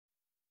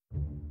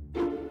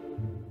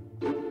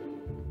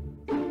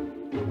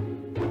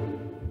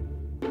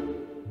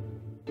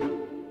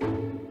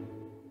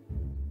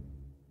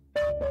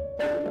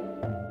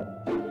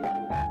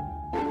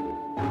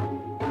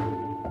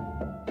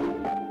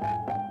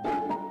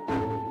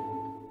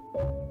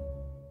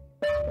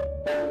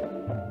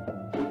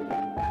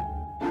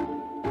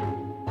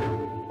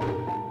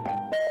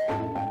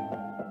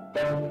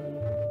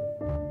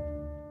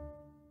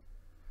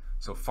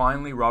So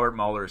finally, Robert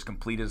Mueller has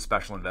completed a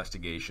special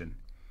investigation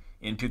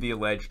into the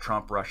alleged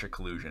Trump-Russia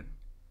collusion.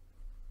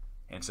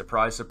 And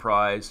surprise,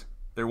 surprise,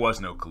 there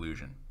was no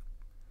collusion.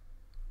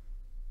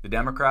 The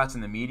Democrats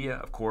and the media,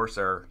 of course,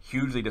 are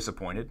hugely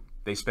disappointed.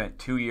 They spent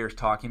 2 years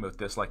talking about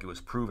this like it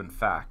was proven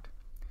fact.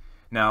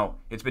 Now,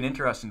 it's been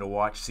interesting to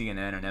watch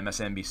CNN and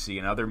MSNBC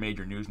and other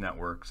major news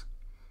networks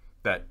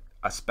that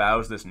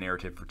espouse this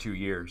narrative for 2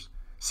 years,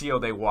 see how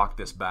they walk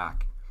this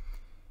back.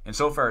 And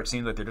so far it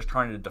seems like they're just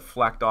trying to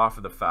deflect off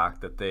of the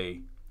fact that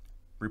they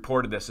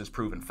reported this as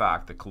proven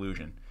fact, the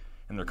collusion.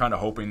 And they're kind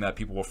of hoping that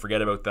people will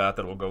forget about that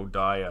it will go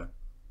die a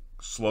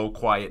slow,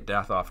 quiet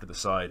death off to the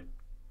side.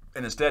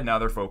 And instead now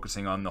they're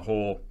focusing on the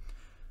whole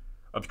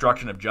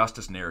obstruction of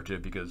justice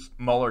narrative, because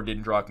Mueller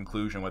didn't draw a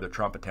conclusion whether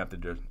Trump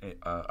attempted to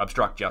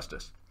obstruct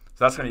justice.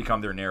 So that's going to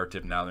become their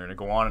narrative now. They're going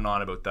to go on and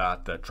on about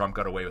that Trump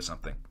got away with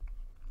something.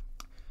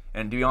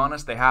 And to be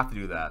honest, they have to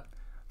do that.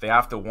 They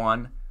have to,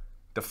 one,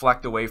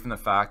 deflect away from the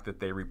fact that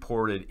they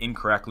reported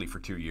incorrectly for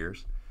 2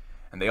 years.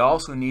 And they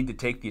also need to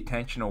take the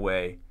attention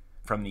away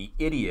from the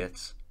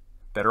idiots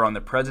that are on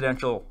the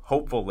presidential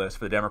hopeful list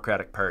for the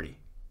Democratic Party.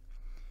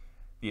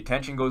 The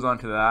attention goes on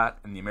to that,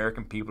 and the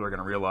American people are going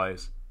to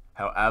realize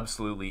how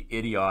absolutely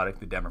idiotic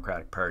the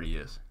Democratic Party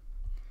is.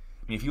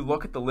 I mean, if you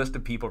look at the list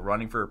of people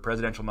running for a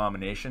presidential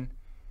nomination,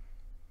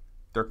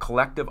 their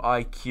collective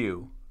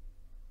IQ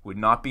would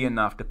not be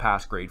enough to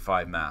pass grade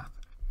 5 math.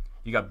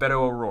 You got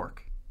Beto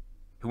O'Rourke,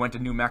 who went to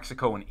New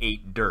Mexico and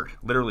ate dirt,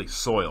 literally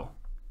soil.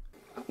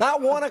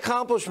 Not one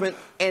accomplishment,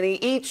 and he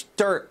eats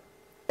dirt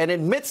and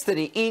admits that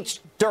he eats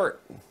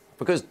dirt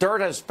because dirt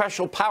has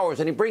special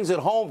powers, and he brings it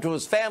home to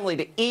his family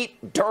to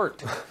eat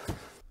dirt.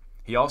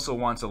 He also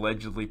once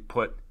allegedly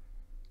put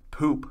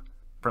poop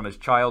from his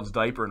child's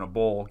diaper in a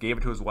bowl, gave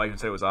it to his wife, and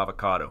said it was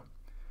avocado.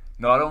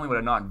 Not only would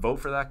I not vote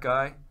for that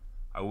guy,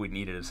 I wouldn't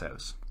eat at his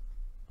house.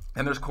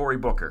 And there's Cory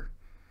Booker,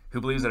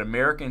 who believes that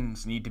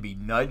Americans need to be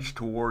nudged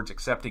towards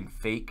accepting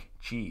fake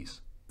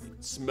cheese.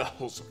 It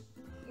smells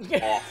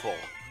awful.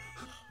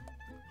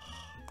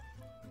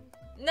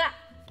 Nah.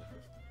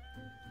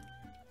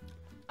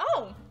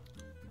 Oh.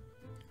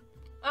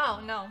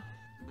 Oh, no.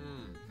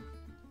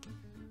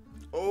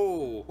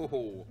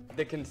 Oh,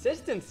 the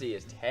consistency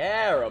is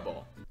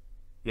terrible.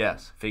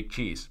 Yes, fake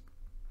cheese.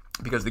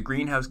 Because the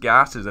greenhouse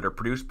gases that are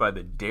produced by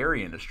the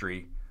dairy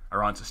industry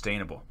are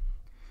unsustainable.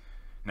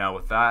 Now,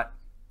 with that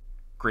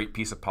great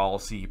piece of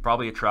policy, he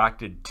probably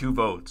attracted 2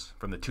 votes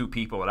from the 2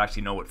 people that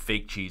actually know what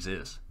fake cheese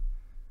is.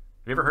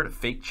 Have you ever heard of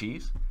fake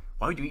cheese?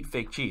 Why would you eat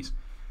fake cheese?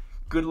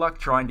 Good luck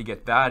trying to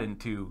get that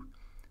into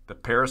the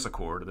Paris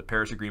Accord, or the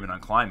Paris Agreement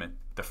on Climate.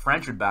 The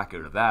French would back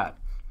out of that.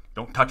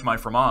 Don't touch my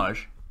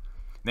fromage.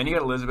 Then you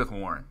got Elizabeth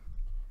Warren,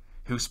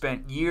 who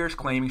spent years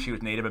claiming she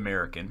was Native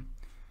American.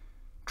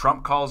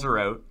 Trump calls her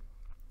out,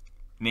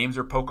 names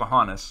her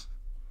Pocahontas,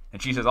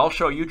 and she says, I'll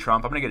show you,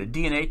 Trump. I'm going to get a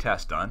DNA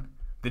test done.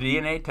 The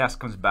DNA test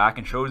comes back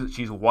and shows that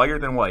she's whiter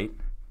than white,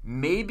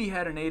 maybe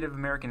had a Native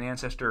American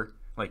ancestor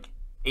like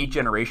 8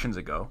 generations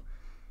ago.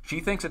 She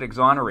thinks it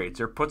exonerates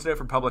her, puts it out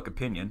for public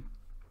opinion,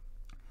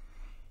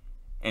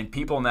 and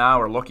people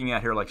now are looking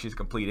at her like she's a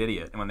complete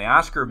idiot. And when they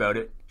ask her about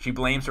it, she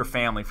blames her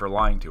family for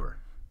lying to her.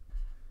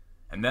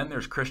 And then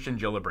there's Christian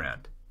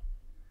Gillibrand,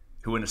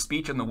 who in a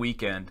speech on the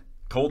weekend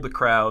told the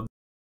crowd,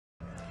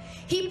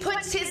 he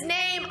puts his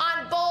name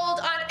on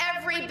bold on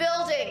every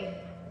building.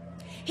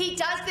 He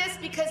does this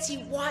because he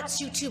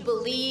wants you to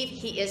believe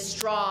he is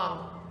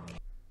strong.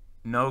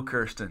 No,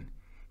 Kirsten,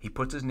 he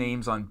puts his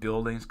names on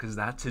buildings because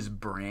that's his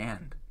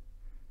brand.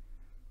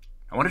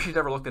 I wonder if she's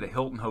ever looked at a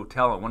Hilton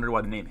hotel and wondered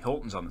why the name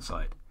Hilton's on the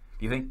side.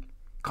 Do you think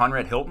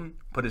Conrad Hilton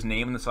put his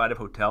name on the side of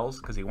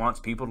hotels because he wants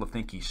people to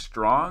think he's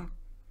strong?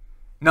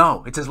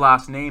 No, it's his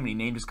last name, and he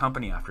named his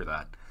company after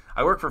that.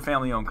 I work for a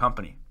family-owned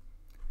company.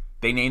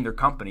 They named their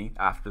company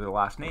after their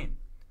last name.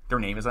 Their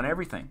name is on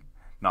everything,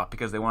 not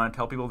because they want to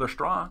tell people they're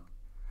strong.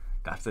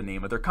 That's the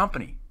name of their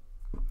company.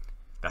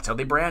 That's how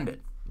they brand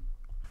it.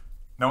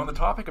 Now, on the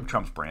topic of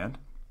Trump's brand,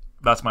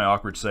 that's my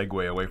awkward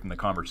segue away from the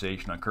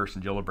conversation on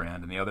Kirsten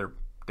Gillibrand and the other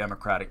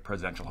Democratic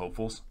presidential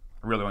hopefuls.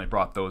 I really only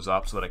brought those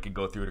up so that I could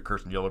go through to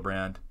Kirsten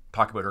Gillibrand,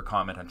 talk about her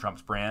comment on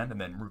Trump's brand,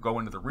 and then go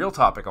into the real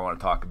topic I want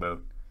to talk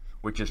about,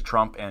 which is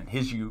Trump and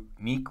his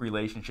unique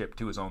relationship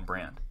to his own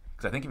brand.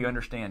 Because I think if you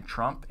understand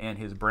Trump and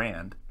his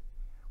brand,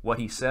 what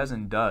he says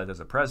and does as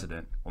a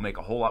president will make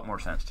a whole lot more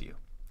sense to you.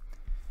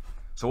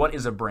 So what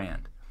is a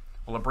brand?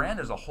 Well, a brand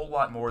is a whole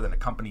lot more than a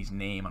company's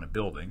name on a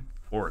building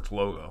or its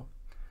logo.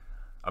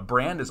 A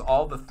brand is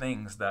all the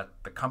things that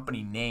the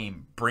company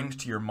name brings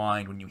to your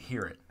mind when you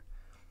hear it.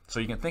 So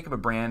you can think of a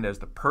brand as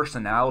the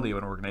personality of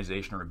an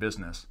organization or a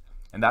business,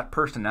 and that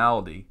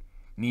personality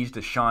needs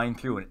to shine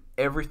through in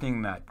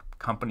everything that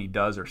company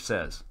does or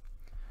says.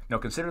 Now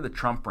consider the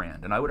Trump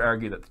brand, and I would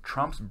argue that the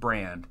Trump's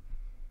brand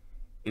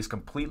is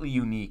completely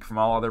unique from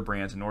all other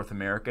brands in North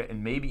America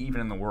and maybe even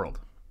in the world.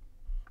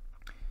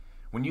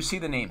 When you see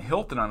the name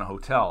Hilton on a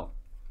hotel,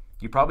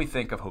 you probably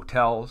think of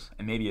hotels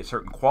and maybe a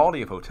certain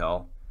quality of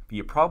hotel, but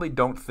you probably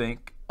don't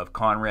think of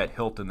Conrad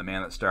Hilton, the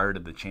man that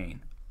started the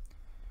chain.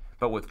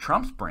 But with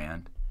Trump's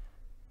brand,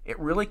 it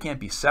really can't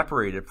be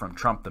separated from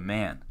Trump the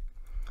man.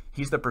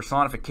 He's the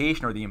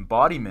personification or the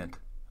embodiment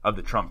of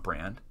the Trump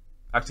brand.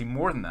 Actually,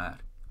 more than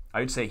that,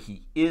 I would say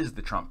he is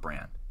the Trump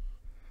brand.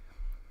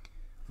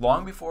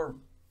 Long before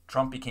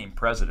Trump became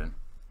president,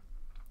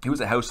 he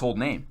was a household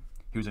name.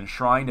 He was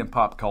enshrined in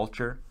pop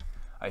culture.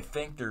 I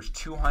think there's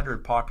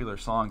 200 popular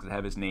songs that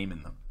have his name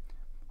in them.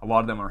 A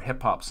lot of them are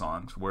hip-hop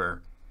songs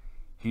where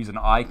he's an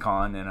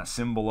icon and a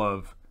symbol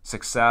of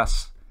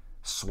success,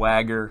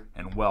 swagger,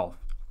 and wealth.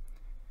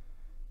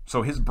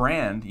 So his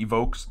brand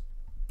evokes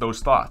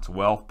those thoughts: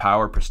 wealth,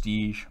 power,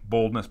 prestige,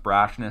 boldness,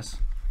 brashness.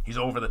 He's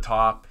over the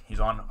top. He's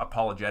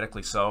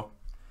unapologetically so.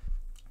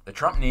 The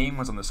Trump name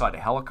was on the side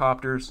of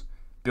helicopters,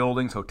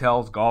 buildings,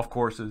 hotels, golf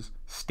courses,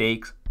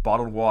 steaks,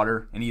 bottled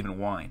water, and even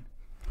wine.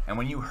 And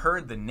when you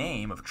heard the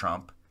name of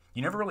Trump,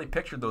 you never really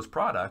pictured those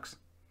products.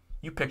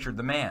 You pictured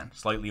the man,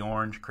 slightly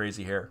orange,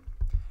 crazy hair.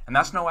 And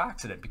that's no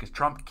accident, because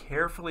Trump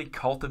carefully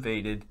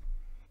cultivated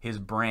his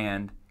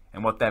brand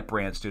and what that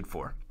brand stood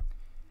for.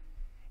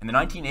 In the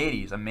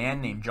 1980s, a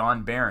man named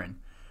John Barron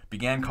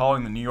began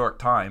calling the New York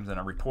Times, and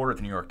a reporter at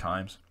the New York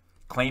Times,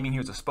 claiming he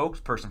was a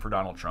spokesperson for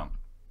Donald Trump.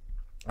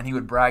 And he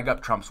would brag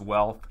up Trump's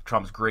wealth,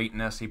 Trump's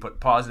greatness. He put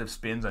positive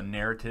spins on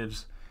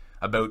narratives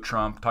about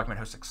Trump, talking about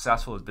how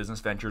successful his business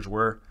ventures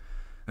were.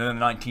 And then in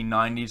the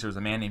 1990s, there was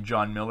a man named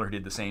John Miller who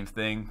did the same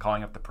thing,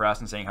 calling up the press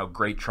and saying how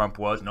great Trump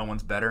was. No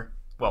one's better.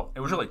 Well,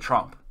 it was really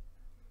Trump.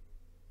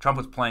 Trump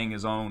was playing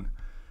his own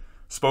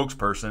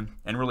spokesperson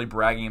and really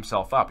bragging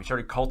himself up. He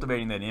started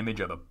cultivating that image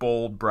of a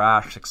bold,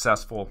 brash,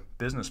 successful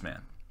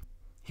businessman.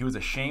 He was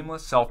a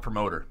shameless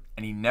self-promoter,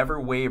 and he never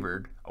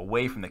wavered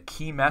away from the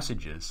key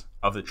messages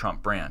of the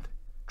Trump brand.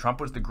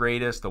 Trump was the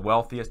greatest, the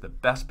wealthiest, the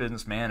best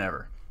businessman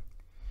ever.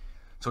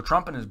 So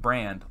Trump and his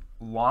brand,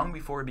 long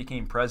before he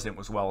became president,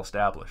 was well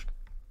established.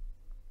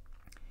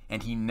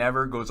 And he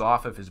never goes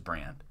off of his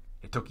brand.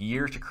 It took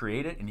years to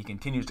create it, and he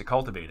continues to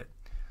cultivate it.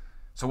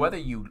 So whether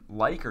you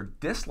like or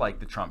dislike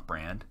the Trump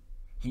brand,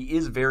 he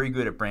is very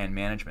good at brand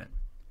management.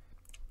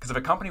 Because if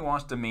a company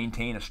wants to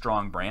maintain a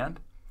strong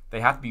brand,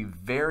 they have to be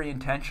very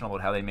intentional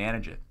about how they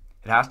manage it.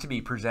 It has to be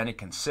presented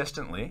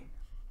consistently,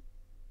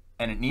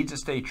 and it needs to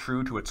stay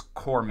true to its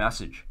core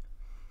message.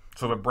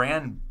 So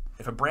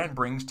if a brand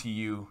brings to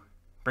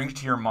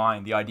your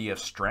mind the idea of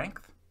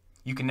strength,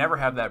 you can never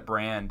have that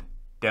brand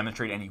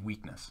demonstrate any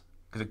weakness,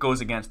 because it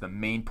goes against the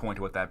main point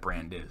of what that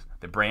brand is.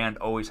 The brand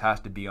always has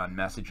to be on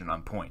message and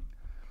on point.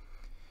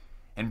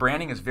 And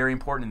branding is very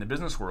important in the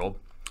business world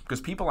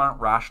because people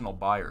aren't rational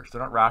buyers.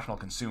 They're not rational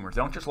consumers.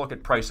 They don't just look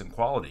at price and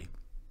quality.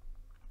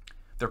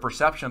 Their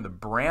perception of the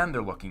brand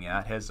they're looking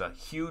at has a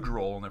huge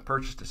role in their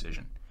purchase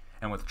decision.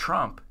 And with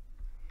Trump,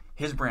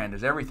 his brand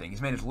is everything.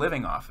 He's made his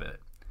living off of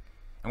it.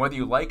 And whether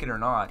you like it or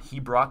not, he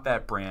brought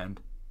that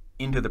brand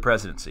into the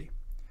presidency.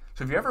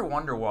 So if you ever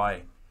wonder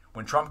why,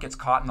 when Trump gets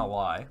caught in a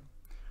lie,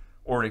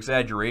 or an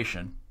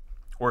exaggeration,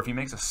 or if he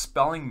makes a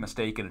spelling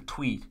mistake in a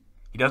tweet,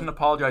 he doesn't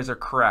apologize or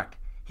correct.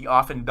 He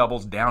often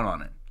doubles down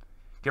on it.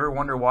 Do you ever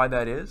wonder why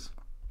that is?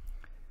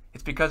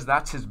 It's because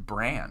that's his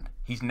brand.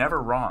 He's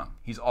never wrong.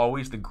 He's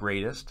always the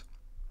greatest.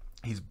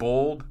 He's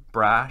bold,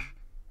 brash,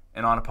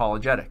 and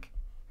unapologetic.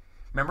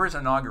 Remember his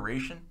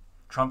inauguration?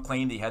 Trump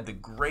claimed he had the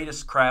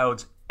greatest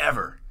crowds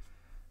ever.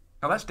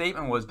 Now that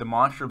statement was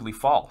demonstrably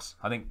false.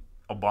 I think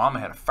Obama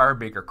had a far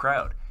bigger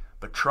crowd.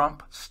 But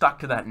Trump stuck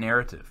to that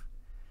narrative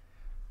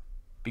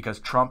because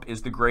Trump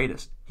is the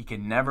greatest. He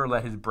can never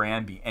let his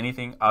brand be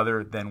anything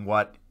other than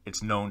what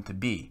it's known to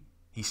be.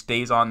 He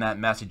stays on that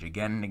message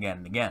again and again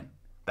and again.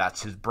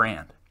 That's his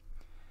brand.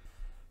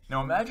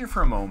 Now imagine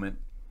for a moment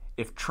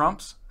if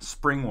Trump's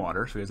spring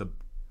water, so he has a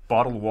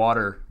bottled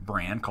water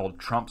brand called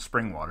Trump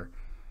Spring Water,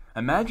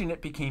 imagine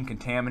it became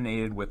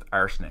contaminated with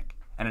arsenic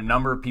and a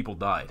number of people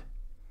died.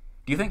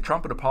 Do you think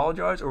Trump would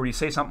apologize, or would he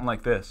say something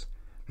like this?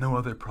 No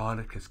other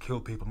product has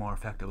killed people more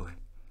effectively.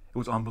 It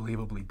was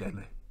unbelievably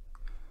deadly.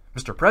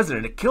 Mr.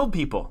 President, it killed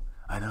people.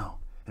 I know,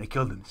 and it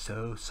killed them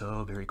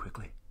so very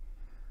quickly.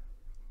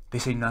 They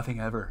say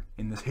nothing ever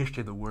in this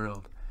history of the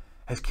world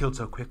has killed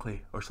so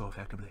quickly or so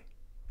effectively.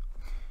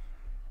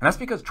 And that's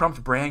because Trump's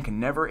brand can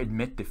never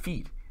admit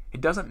defeat.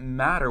 It doesn't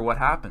matter what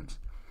happens.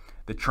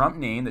 The Trump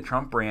name, the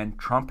Trump brand,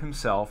 Trump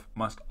himself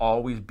must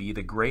always be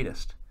the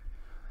greatest.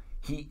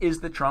 He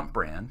is the Trump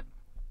brand,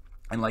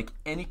 and like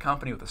any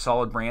company with a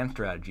solid brand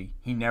strategy,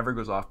 he never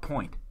goes off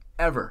point,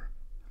 ever.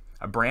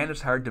 A brand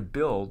is hard to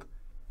build,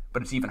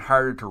 but it's even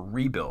harder to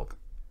rebuild.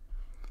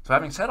 So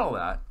having said all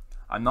that,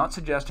 I'm not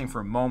suggesting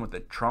for a moment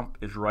that Trump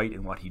is right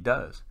in what he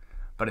does,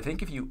 but I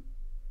think if you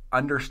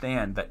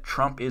understand that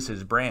Trump is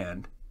his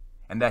brand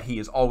and that he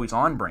is always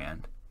on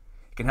brand,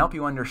 it can help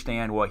you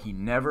understand why he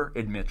never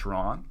admits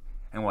wrong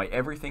and why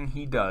everything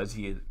he does,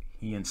 he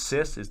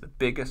insists is the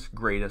biggest,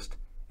 greatest,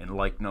 and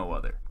like no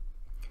other.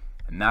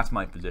 And that's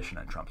my position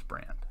on Trump's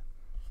brand.